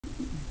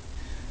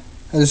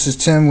This is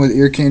Tim with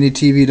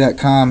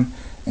EarCandyTV.com,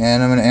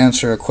 and I'm going to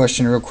answer a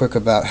question real quick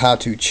about how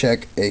to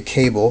check a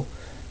cable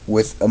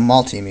with a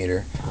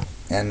multimeter.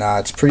 And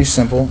it's pretty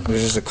simple.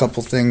 There's just a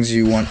couple things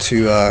you want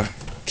to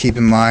keep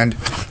in mind.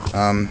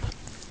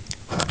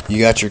 You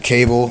got your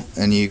cable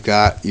and you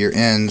got your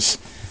ends.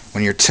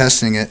 When you're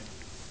testing it,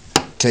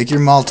 take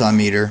your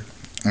multimeter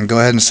and go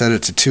ahead and set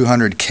it to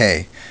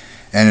 200K,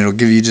 and it'll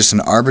give you just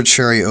an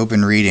arbitrary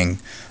open reading.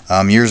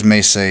 Yours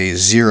may say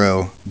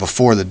 0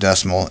 before the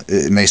decimal,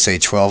 it may say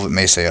 12, it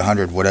may say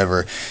 100,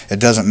 whatever, it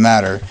doesn't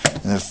matter.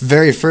 And the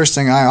very first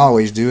thing I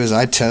always do is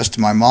I test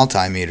my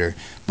multimeter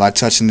by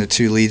touching the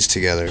two leads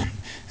together.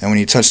 And when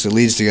you touch the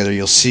leads together,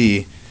 you'll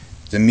see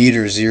the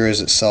meter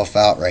zeroes itself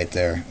out right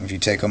there. If you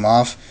take them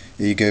off,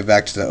 you go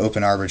back to the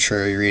open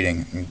arbitrary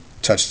reading. You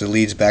touch the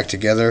leads back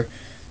together,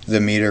 the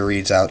meter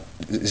reads out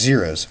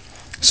zeros.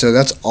 So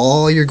that's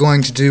all you're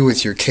going to do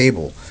with your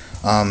cable.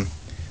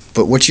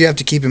 But what you have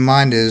to keep in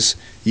mind is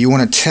you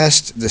want to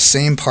test the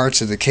same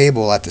parts of the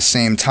cable at the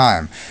same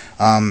time.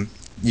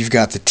 You've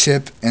got the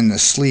tip and the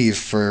sleeve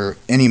for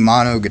any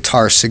mono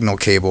guitar signal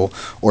cable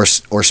or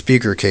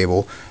speaker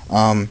cable.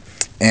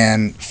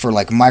 And for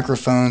like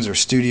microphones or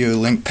studio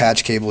link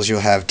patch cables,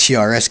 you'll have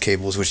TRS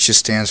cables, which just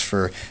stands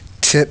for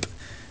tip,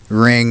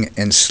 ring,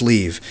 and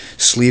sleeve.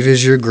 Sleeve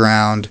is your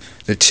ground,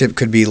 the tip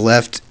could be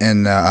left,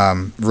 and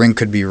the ring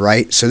could be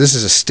right. So this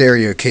is a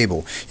stereo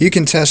cable. You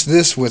can test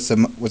this with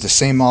the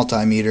same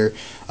multimeter,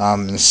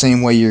 in the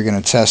same way you're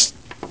going to test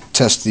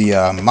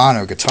the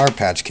mono guitar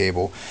patch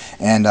cable,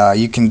 and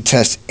you can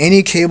test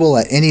any cable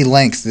at any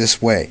length this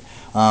way.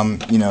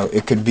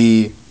 It could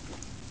be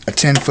a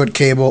 10-foot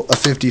cable, a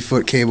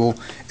 50-foot cable,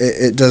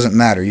 it doesn't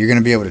matter. You're going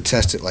to be able to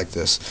test it like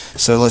this.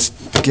 So let's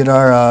get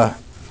our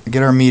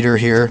meter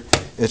here.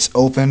 It's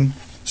open,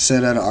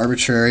 set at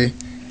arbitrary,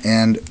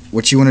 and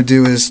what you want to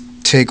do is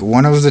take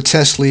one of the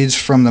test leads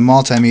from the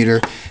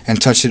multimeter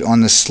and touch it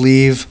on the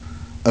sleeve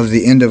of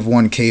the end of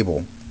one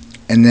cable,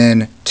 and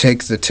then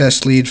take the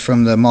test lead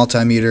from the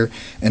multimeter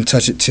and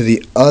touch it to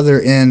the other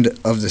end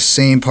of the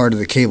same part of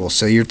the cable.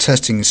 So you're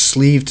testing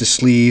sleeve to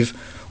sleeve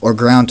or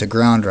ground to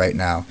ground right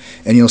now,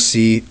 and you'll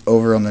see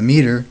over on the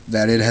meter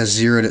that it has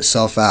zeroed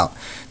itself out.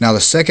 Now the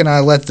second I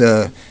let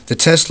the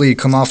test lead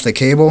come off the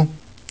cable,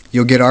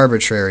 you'll get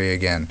arbitrary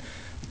again.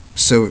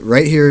 So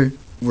right here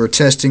we're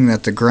testing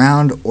that the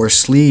ground or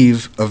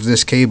sleeve of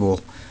this cable,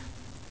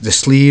 the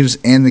sleeves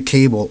and the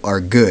cable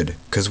are good,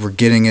 because we're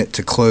getting it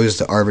to close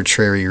the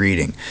arbitrary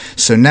reading.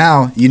 So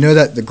now you know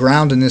that the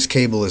ground in this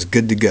cable is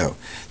good to go.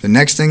 The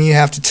next thing you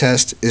have to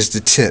test is the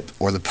tip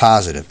or the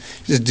positive.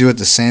 Just do it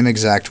the same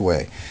exact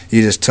way.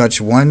 You just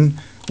touch one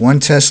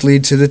test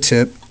lead to the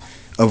tip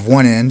of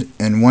one end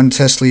and one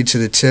test lead to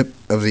the tip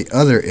of the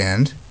other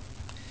end,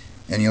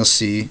 and you'll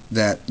see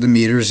that the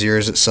meter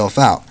zeroes itself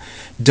out.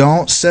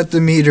 Don't set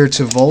the meter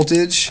to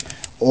voltage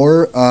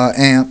or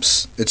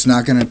amps. It's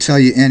not going to tell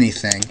you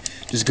anything.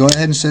 Just go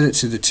ahead and set it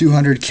to the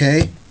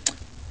 200K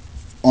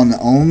on the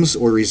ohms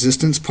or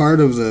resistance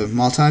part of the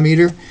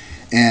multimeter,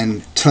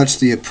 and touch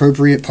the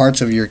appropriate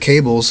parts of your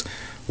cables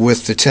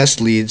with the test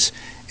leads,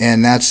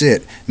 and that's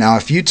it. Now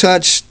if you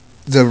touch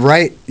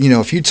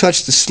if you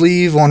touch the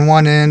sleeve on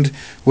one end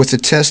with the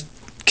test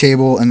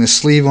cable and the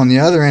sleeve on the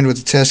other end with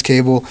the test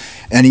cable,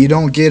 and you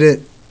don't get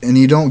it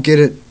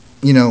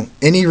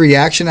any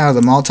reaction out of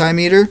the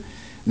multimeter,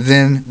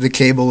 then the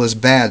cable is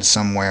bad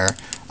somewhere,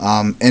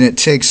 and it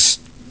takes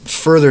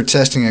further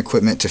testing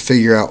equipment to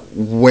figure out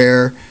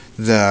where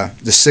the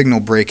signal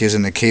break is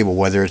in the cable,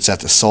 whether it's at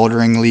the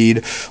soldering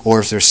lead or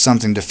if there's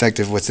something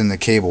defective within the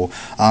cable.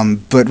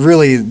 But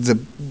really,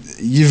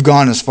 you've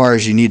gone as far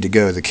as you need to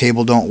go. The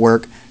cable don't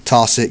work,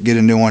 toss it, get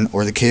a new one,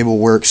 or the cable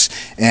works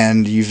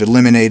and you've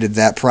eliminated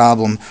that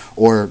problem,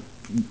 or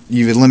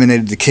you've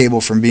eliminated the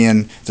cable from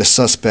being the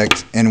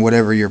suspect in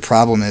whatever your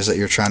problem is that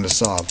you're trying to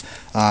solve.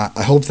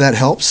 I hope that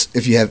helps.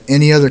 If you have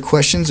any other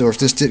questions, or if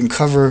this didn't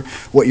cover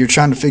what you're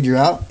trying to figure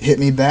out, hit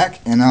me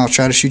back and I'll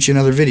try to shoot you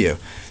another video.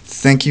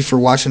 Thank you for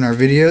watching our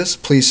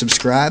videos. Please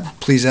subscribe.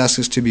 Please ask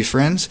us to be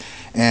friends,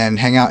 and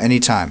hang out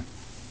anytime.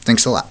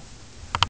 Thanks a lot.